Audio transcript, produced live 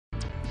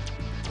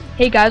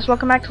Hey guys,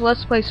 welcome back to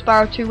Let's Play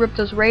Spyro 2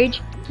 Ripto's Rage.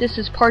 This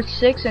is part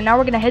 6 and now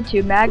we're gonna head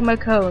to Magma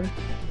Cove.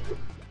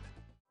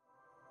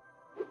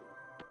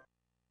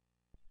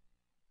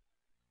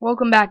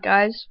 Welcome back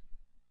guys.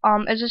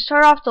 As I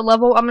start off the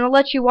level, I'm gonna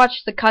let you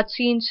watch the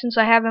cutscenes since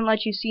I haven't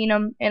let you see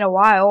them in a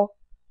while.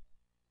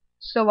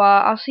 So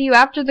I'll see you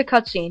after the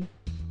cutscene.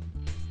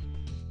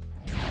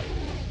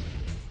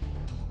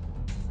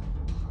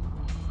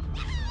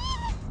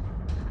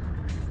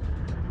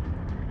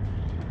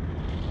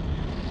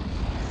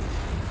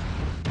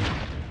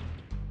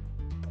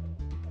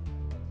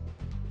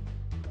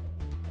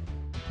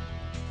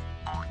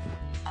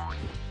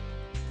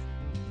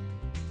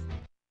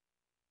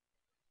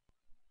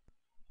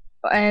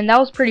 And that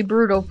was pretty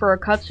brutal for a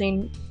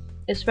cutscene,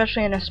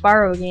 especially in a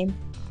Spyro game.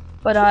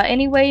 But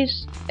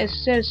anyways,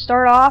 as to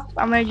start off,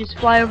 I'm gonna just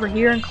fly over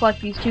here and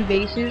collect these two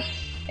vases,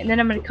 and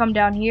then I'm gonna come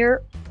down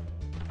here,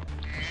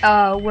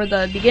 where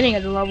the beginning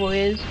of the level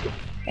is,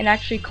 and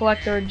actually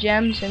collect their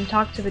gems and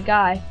talk to the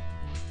guy.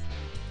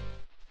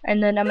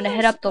 And then I'm gonna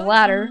head up the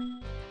ladder,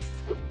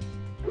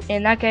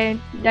 and that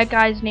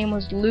guy's name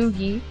was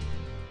Loogie,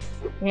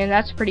 and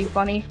that's pretty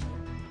funny.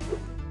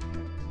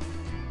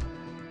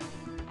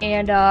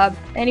 And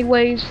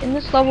anyways, in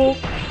this level,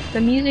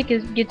 the music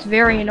gets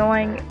very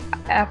annoying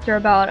after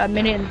about a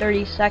minute and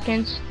 30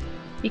 seconds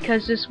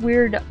because this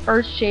weird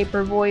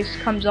Earthshaper voice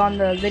comes on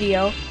the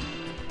video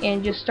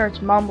and just starts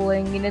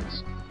mumbling, and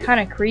it's kind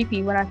of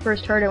creepy when I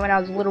first heard it when I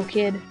was a little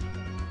kid.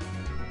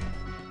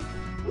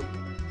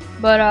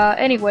 But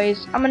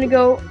anyways,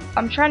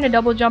 I'm trying to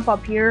double jump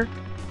up here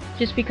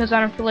just because I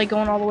don't feel like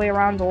going all the way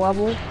around the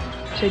level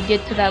to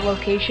get to that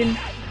location.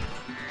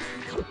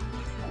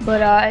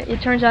 But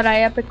it turns out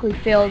I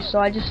epically failed, so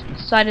I just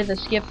decided to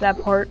skip that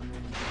part.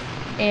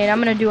 And I'm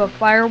gonna do a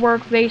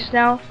firework base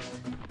now,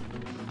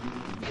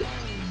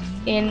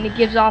 and it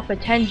gives off a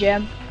 10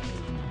 gem.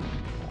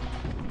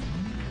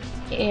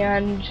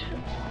 And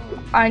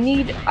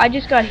I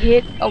just got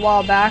hit a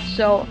while back,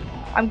 so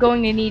I'm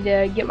going to need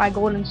to get my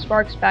golden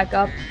sparks back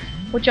up,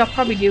 which I'll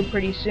probably do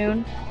pretty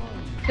soon,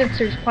 since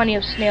there's plenty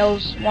of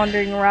snails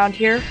wandering around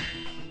here.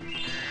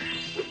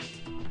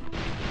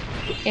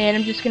 And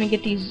I'm just gonna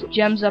get these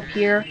gems up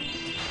here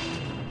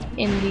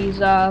in these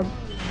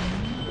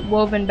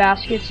woven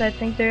baskets, I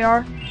think they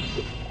are.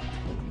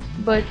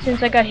 But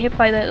since I got hit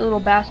by that little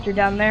bastard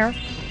down there,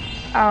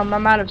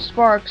 I'm out of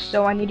sparks,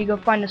 so I need to go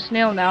find a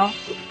snail now.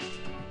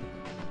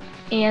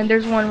 And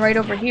there's one right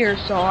over here,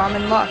 so I'm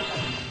in luck.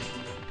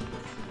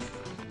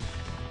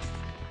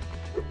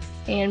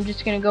 And I'm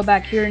just gonna go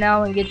back here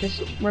now and get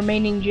this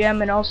remaining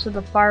gem and also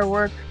the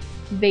firework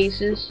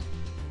bases.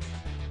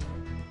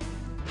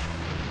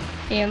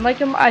 And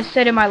like I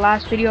said in my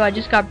last video, I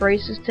just got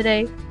braces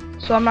today,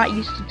 so I'm not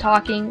used to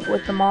talking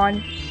with them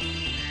on.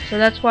 So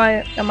that's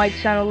why I might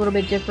sound a little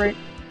bit different.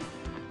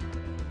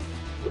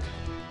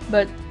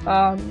 But,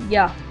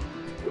 yeah.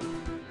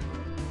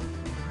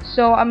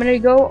 So I'm gonna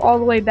go all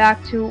the way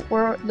back to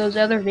where those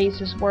other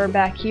vases were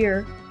back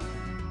here.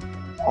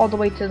 All the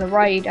way to the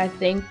right, I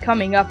think.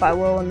 Coming up, I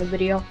will in the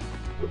video.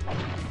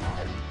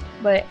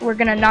 But we're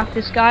gonna knock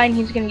this guy, and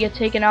he's gonna get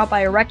taken out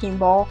by a wrecking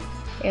ball.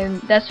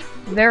 And that's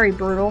very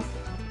brutal.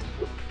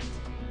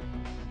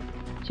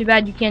 Too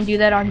bad you can't do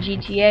that on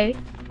GTA,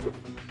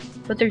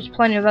 but there's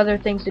plenty of other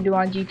things to do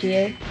on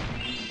GTA.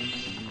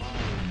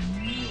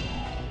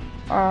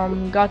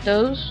 Got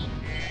those.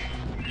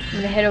 I'm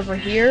gonna head over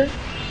here,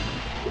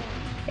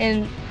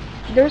 and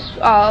there's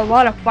a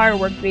lot of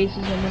firework bases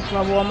in this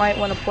level. I might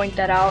want to point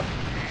that out.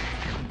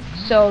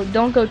 So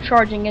don't go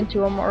charging into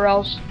them, or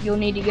else you'll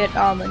need to get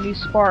a new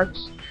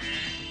sparks.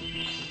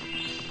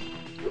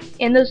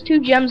 And those two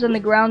gems on the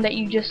ground that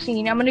you just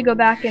seen, I'm gonna go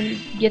back and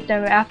get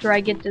them after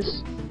I get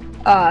this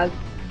 5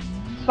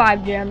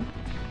 gem.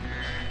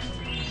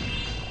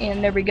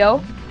 And there we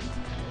go.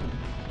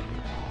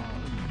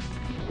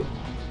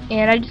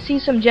 And I see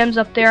some gems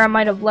up there I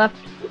might have left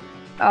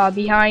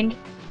behind,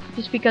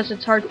 just because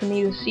it's hard for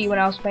me to see when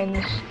I was playing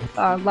this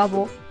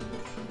level.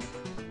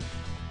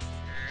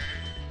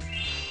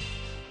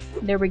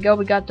 There we go,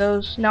 we got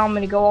those. Now I'm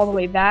gonna go all the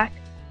way back.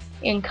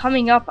 And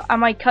coming up, I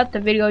might cut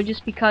the video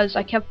just because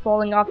I kept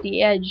falling off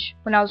the edge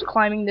when I was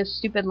climbing this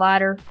stupid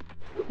ladder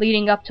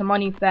leading up to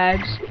money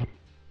fags.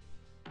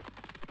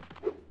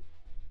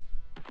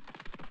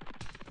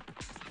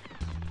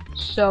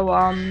 So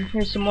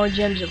here's some more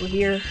gems over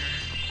here.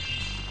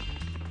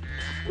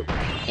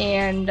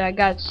 And I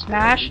got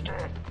smashed,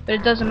 but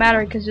it doesn't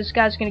matter because this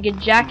guy's gonna get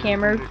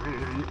jackhammered,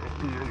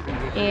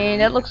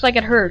 and it looks like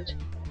it hurt.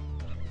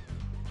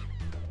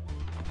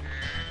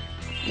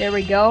 There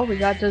we go, we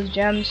got those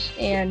gems,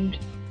 and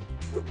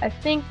I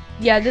think,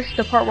 yeah, this is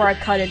the part where I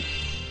cut it,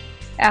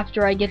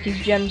 after I get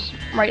these gems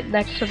right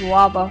next to the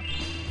lava,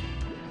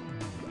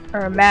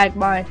 or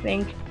magma, I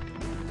think.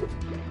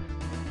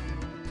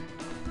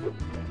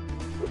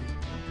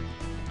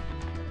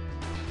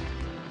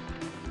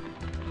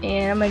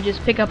 And I'm gonna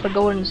just pick up a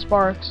golden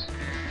sparks,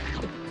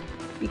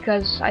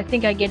 because I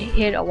think I get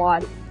hit a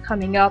lot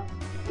coming up.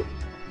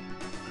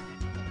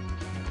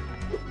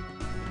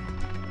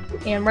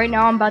 And right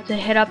now I'm about to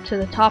head up to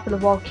the top of the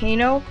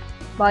volcano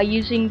by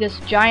using this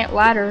giant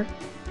ladder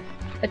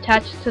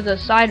attached to the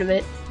side of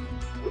it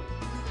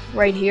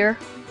right here.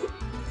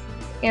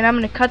 And I'm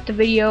gonna cut the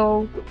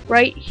video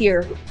right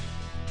here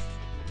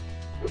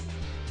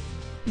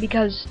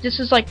because this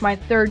is like my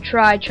third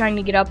try trying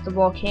to get up the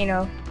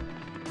volcano,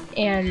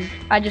 and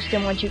I just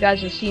didn't want you guys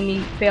to see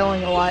me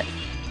failing a lot.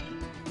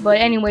 But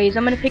anyways,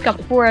 I'm gonna pick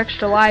up 4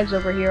 extra lives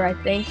over here, I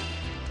think,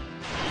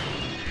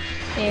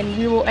 and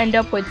we will end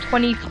up with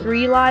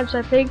 23 lives,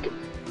 I think.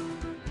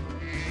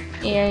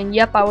 And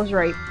yep, I was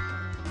right.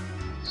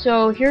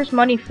 So here's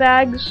Money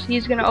Fags.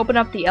 He's gonna open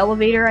up the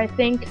elevator, I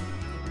think.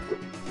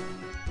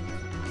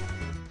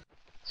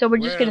 So we're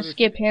just gonna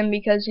skip him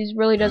because he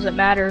really doesn't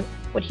matter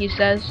what he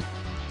says.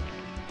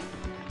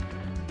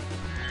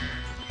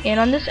 And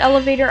on this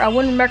elevator, I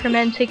wouldn't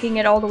recommend taking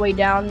it all the way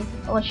down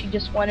unless you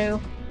just want to.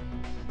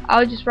 I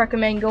would just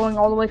recommend going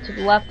all the way to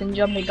the left and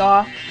jumping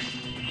off,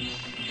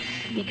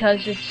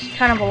 because it's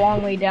kind of a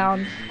long way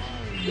down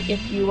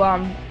if you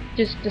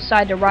just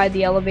decide to ride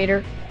the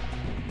elevator.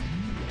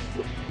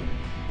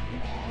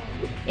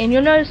 And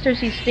you'll notice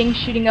there's these things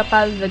shooting up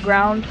out of the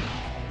ground.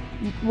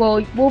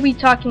 Well, we'll be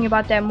talking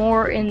about that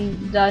more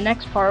in the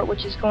next part,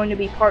 which is going to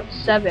be part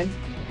 7,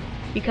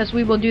 because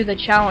we will do the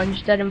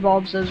challenge that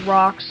involves those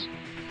rocks.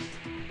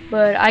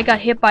 But I got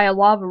hit by a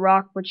lava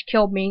rock which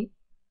killed me,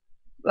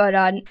 but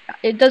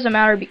it doesn't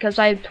matter because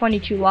I have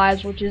 22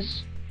 lives, which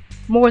is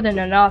more than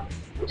enough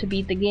to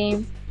beat the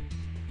game.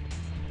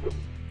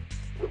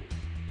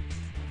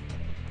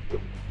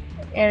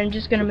 And I'm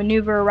just gonna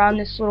maneuver around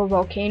this little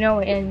volcano,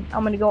 and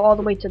I'm gonna go all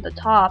the way to the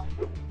top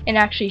and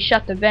actually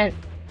shut the vent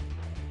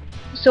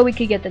so we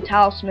could get the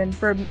talisman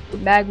for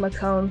Magma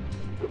Cove.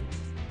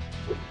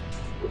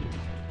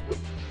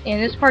 And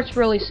this part's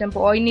really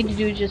simple. All you need to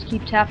do is just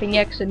keep tapping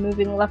X and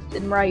moving left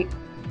and right.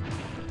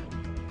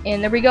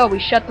 And there we go, we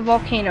shut the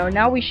volcano.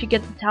 Now we should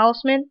get the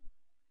talisman.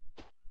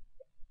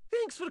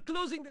 Thanks for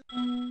closing the...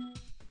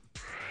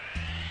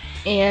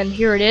 And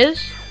here it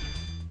is.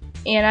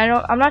 And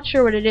I'm not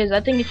sure what it is.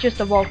 I think it's just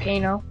a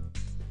volcano.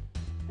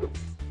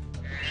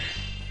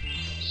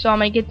 So I'm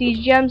gonna get these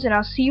gems, and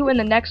I'll see you in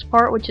the next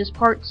part, which is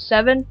part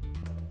 7.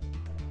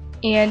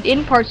 And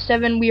in part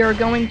 7 we are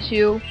going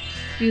to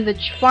do the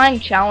flying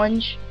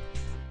challenge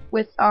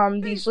with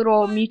these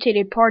little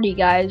mutated party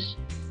guys.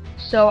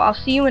 So I'll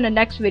see you in the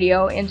next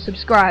video, and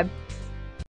subscribe.